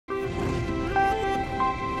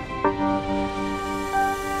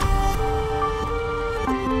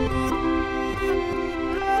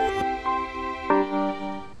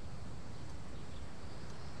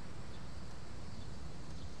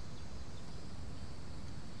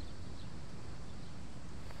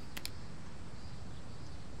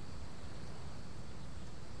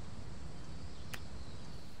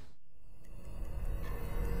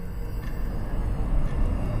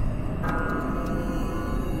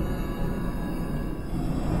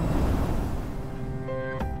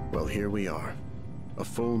Here we are. A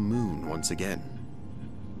full moon once again.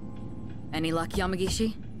 Any luck,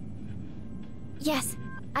 Yamagishi? Yes,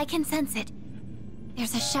 I can sense it.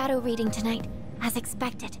 There's a shadow reading tonight, as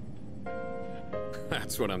expected.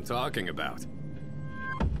 That's what I'm talking about.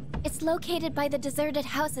 It's located by the deserted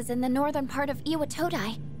houses in the northern part of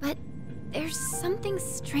Iwatodai, but there's something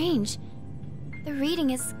strange. The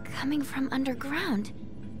reading is coming from underground.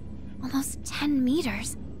 Almost 10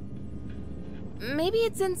 meters. Maybe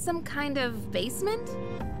it's in some kind of basement?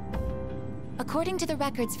 According to the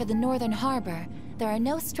records for the Northern Harbor, there are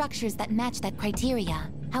no structures that match that criteria.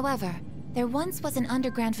 However, there once was an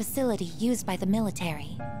underground facility used by the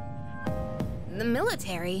military. The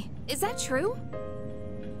military? Is that true?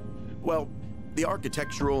 Well, the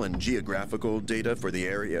architectural and geographical data for the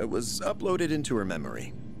area was uploaded into her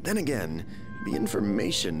memory. Then again, the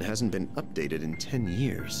information hasn't been updated in 10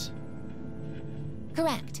 years.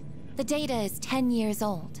 Correct. The data is 10 years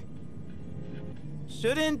old.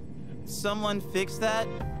 Shouldn't someone fix that?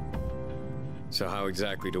 So how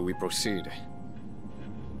exactly do we proceed?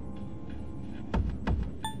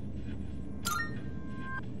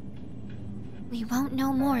 We won't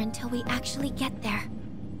know more until we actually get there.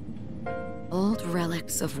 Old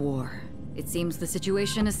relics of war. It seems the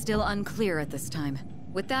situation is still unclear at this time.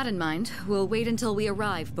 With that in mind, we'll wait until we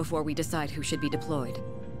arrive before we decide who should be deployed.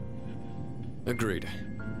 Agreed.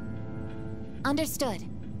 Understood.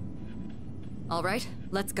 All right,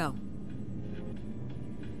 let's go.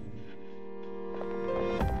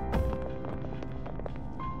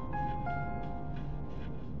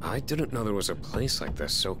 I didn't know there was a place like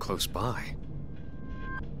this so close by.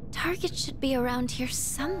 Target should be around here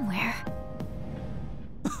somewhere.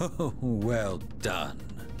 Oh, well done.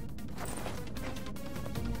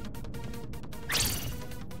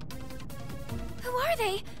 Who are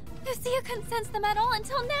they? Lucia couldn't sense them at all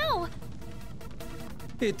until now.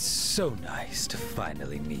 It's so nice to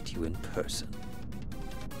finally meet you in person.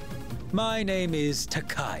 My name is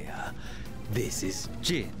Takaya. This is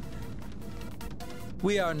Jin.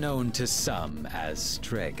 We are known to some as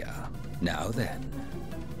Strega. Now then,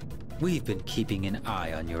 we've been keeping an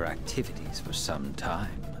eye on your activities for some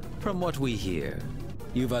time. From what we hear,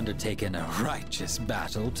 you've undertaken a righteous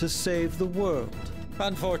battle to save the world.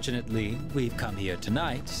 Unfortunately, we've come here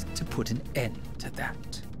tonight to put an end to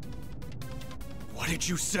that. What did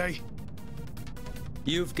you say?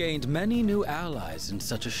 You've gained many new allies in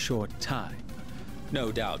such a short time.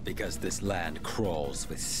 No doubt because this land crawls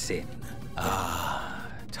with sin. Ah,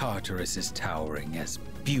 Tartarus is towering as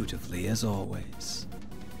beautifully as always.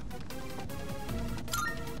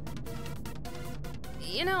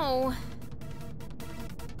 You know...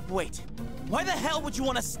 Wait, why the hell would you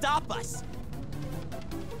want to stop us?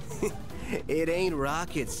 It ain't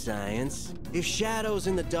rocket science. If shadows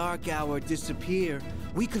in the dark hour disappear,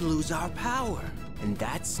 we could lose our power. And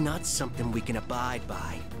that's not something we can abide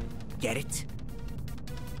by. Get it?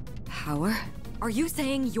 Power? Are you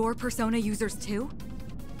saying you're Persona users too?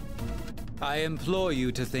 I implore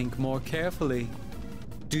you to think more carefully.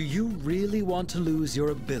 Do you really want to lose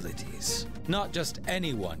your abilities? Not just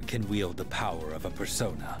anyone can wield the power of a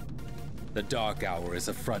persona. The Dark Hour is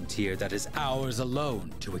a frontier that is ours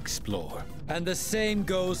alone to explore. And the same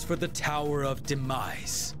goes for the Tower of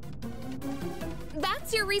Demise.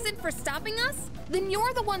 That's your reason for stopping us? Then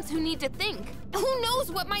you're the ones who need to think. Who knows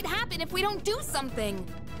what might happen if we don't do something?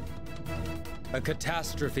 A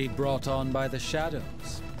catastrophe brought on by the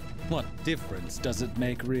shadows. What difference does it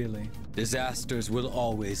make, really? Disasters will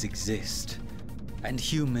always exist. And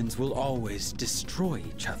humans will always destroy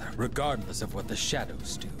each other, regardless of what the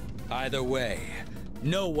shadows do. Either way,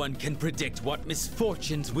 no one can predict what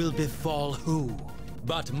misfortunes will befall who.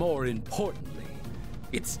 But more importantly,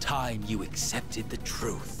 it's time you accepted the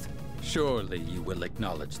truth. Surely you will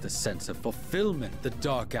acknowledge the sense of fulfillment the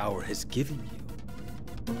Dark Hour has given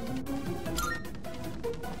you.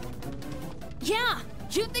 Yeah,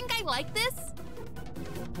 you think I like this?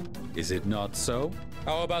 Is it not so?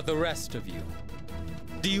 How about the rest of you?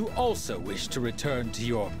 Do you also wish to return to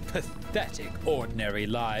your pathetic, ordinary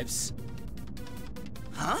lives?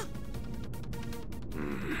 Huh?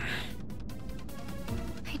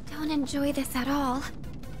 I don't enjoy this at all.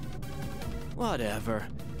 Whatever.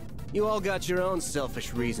 You all got your own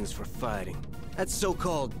selfish reasons for fighting. That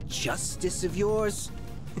so-called justice of yours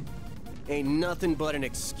ain't nothing but an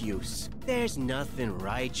excuse. There's nothing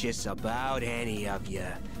righteous about any of you.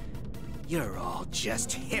 You're all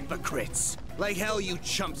just hypocrites. Like hell you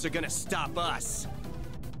chumps are gonna stop us.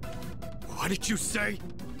 What did you say?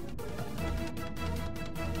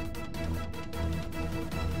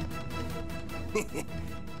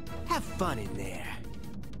 Have fun in there.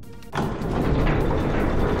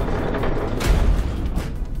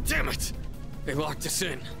 Damn it! They locked us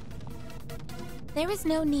in. There is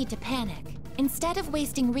no need to panic. Instead of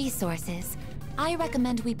wasting resources, I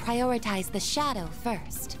recommend we prioritize the Shadow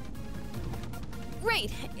first.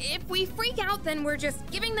 Right. If we freak out, then we're just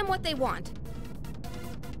giving them what they want.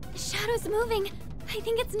 The Shadow's moving. I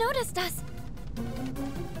think it's noticed us.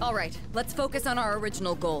 All right, let's focus on our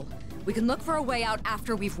original goal. We can look for a way out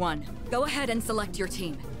after we've won. Go ahead and select your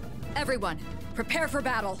team. Everyone, prepare for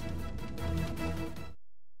battle.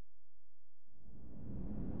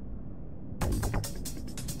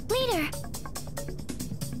 Leader!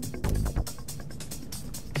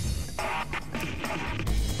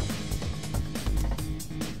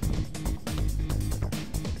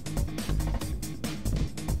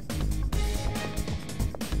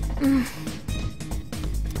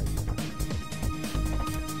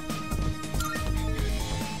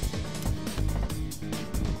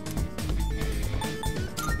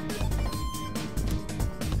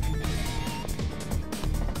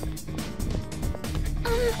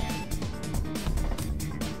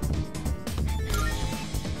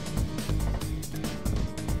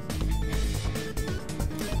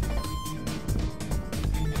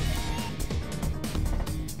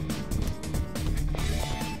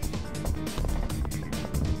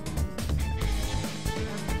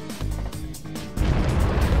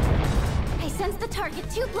 The target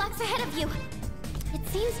 2 blocks ahead of you. It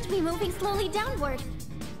seems to be moving slowly downward.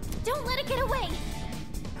 Don't let it get away.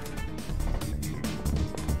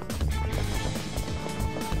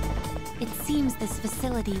 It seems this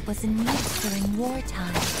facility was in use during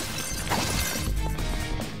wartime.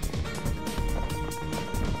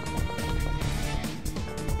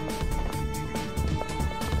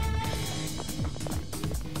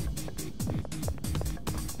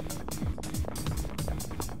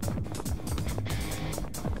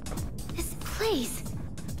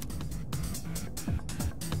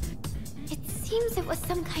 It seems it was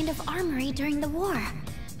some kind of armory during the war.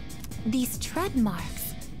 These tread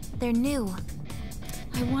marks, they're new.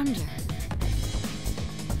 I wonder.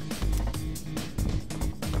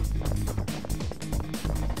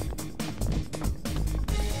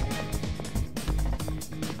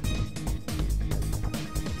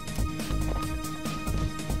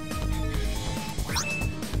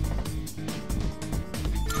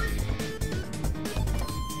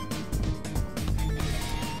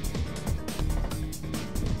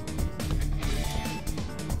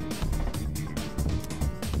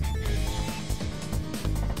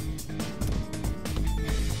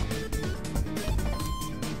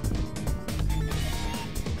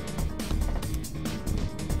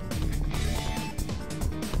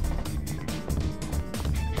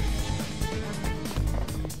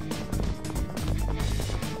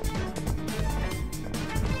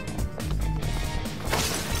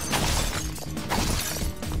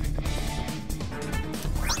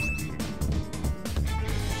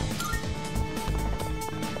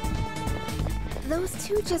 Those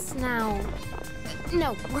two just now...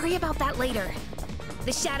 No, worry about that later.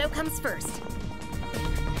 The Shadow comes first.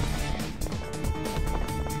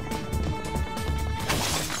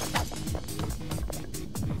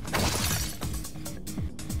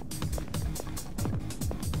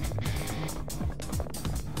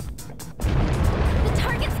 The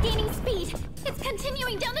target's gaining speed. It's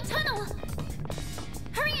continuing down the tunnel.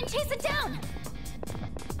 Hurry and chase it down.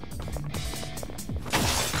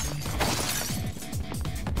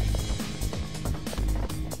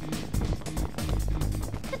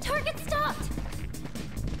 Target stopped!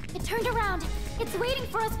 It turned around. It's waiting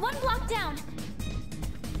for us 1 block down.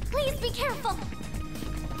 Please be careful.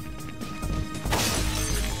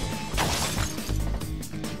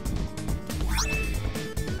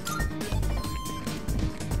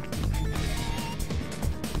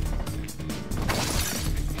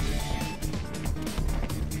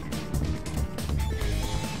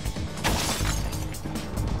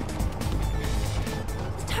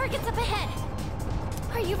 The target's up ahead.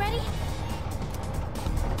 Are you ready?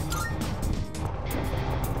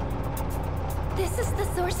 This is the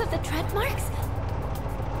source of the tread marks?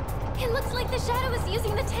 It looks like the Shadow is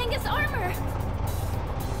using the Tangus armor!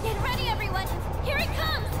 Get ready, everyone! Here it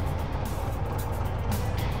comes!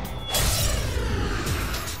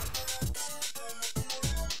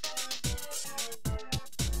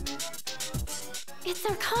 its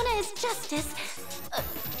arcana is justice.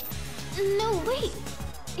 No, wait.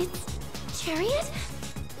 It's Chariot?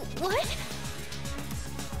 What?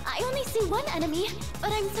 I only see one enemy,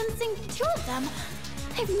 but I'm sensing two of them.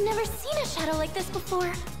 I've never seen a shadow like this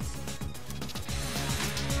before.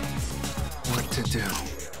 What to do?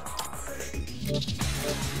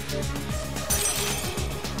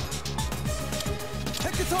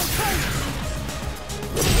 Hackathon fight!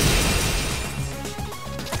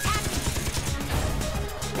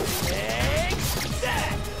 Take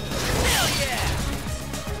that! Hell yeah!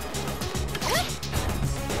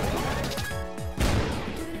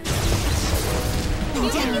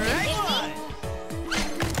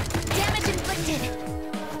 Damage inflicted.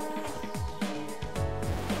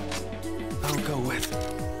 I'll go with.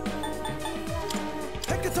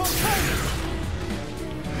 Hackathon fight!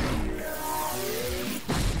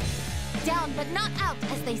 Down but not out,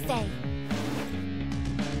 as they say.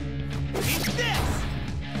 Eat this!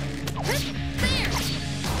 There!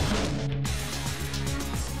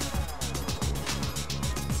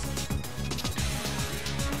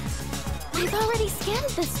 I've already scanned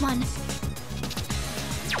this one.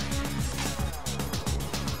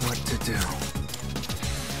 What to do?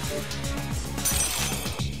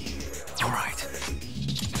 All right.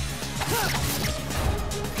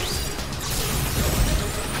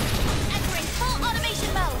 Entering full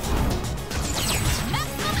automation mode.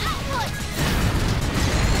 Maximum output.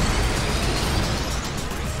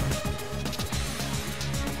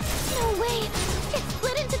 No way! It's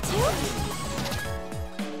split into two?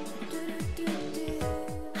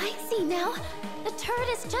 I see now. The turret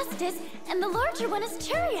is Justice, and the larger one is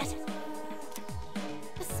Chariot.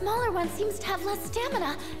 The smaller one seems to have less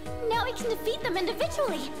stamina. Now we can defeat them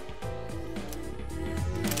individually.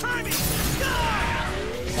 Timing!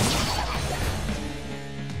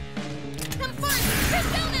 Come first!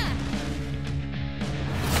 Persona!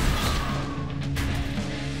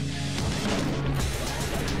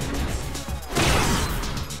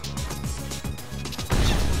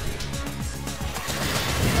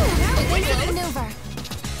 Awaiting maneuver.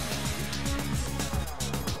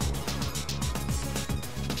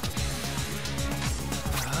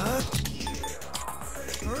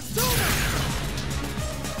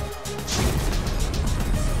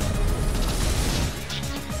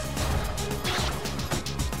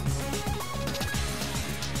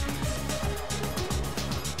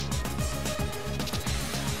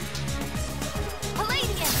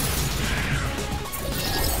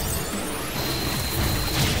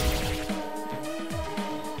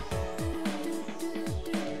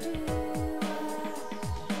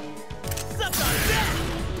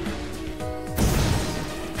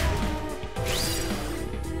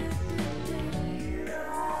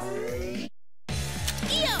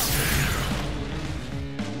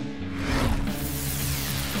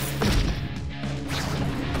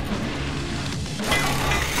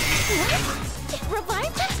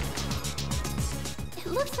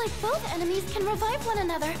 like both enemies can revive one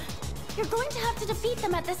another. You're going to have to defeat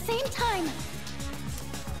them at the same time.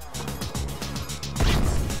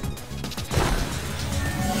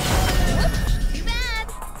 Too bad.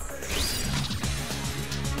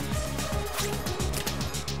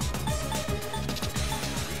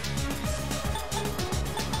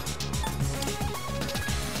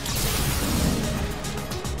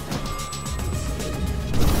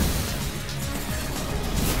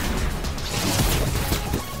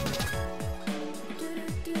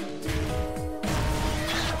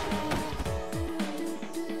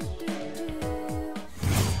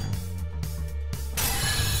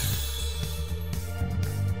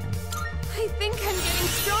 I think I'm getting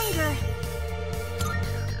stronger.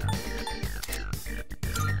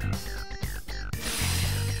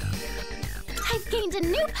 I've gained a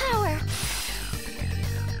new power.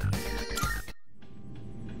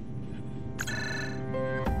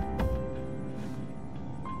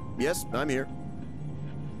 Yes, I'm here.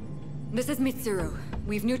 This is Mitsuru.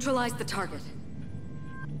 We've neutralized the target.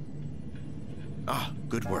 Ah,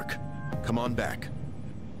 good work. Come on back.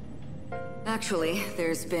 Actually,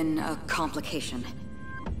 there's been a complication.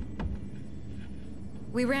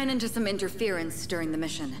 We ran into some interference during the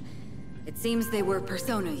mission. It seems they were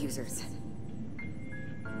Persona users.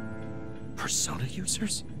 Persona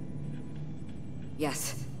users?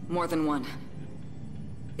 Yes, more than one.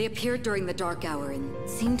 They appeared during the dark hour and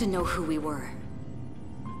seemed to know who we were.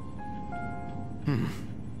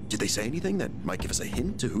 Did they say anything that might give us a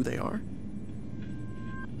hint to who they are?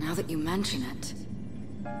 Now that you mention it,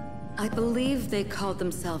 I believe they called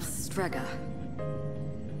themselves Strega.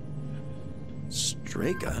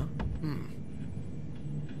 Strega?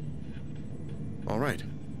 All right.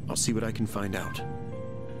 I'll see what I can find out.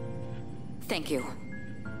 Thank you.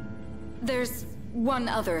 There's one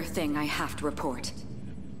other thing I have to report.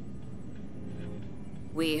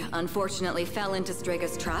 We unfortunately fell into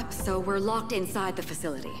Strega's trap, so we're locked inside the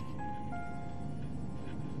facility.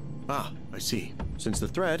 Ah, I see. Since the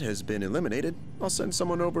threat has been eliminated, I'll send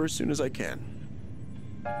someone over as soon as I can.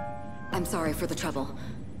 I'm sorry for the trouble.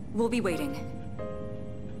 We'll be waiting.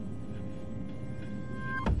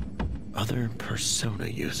 Other Persona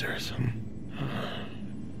users.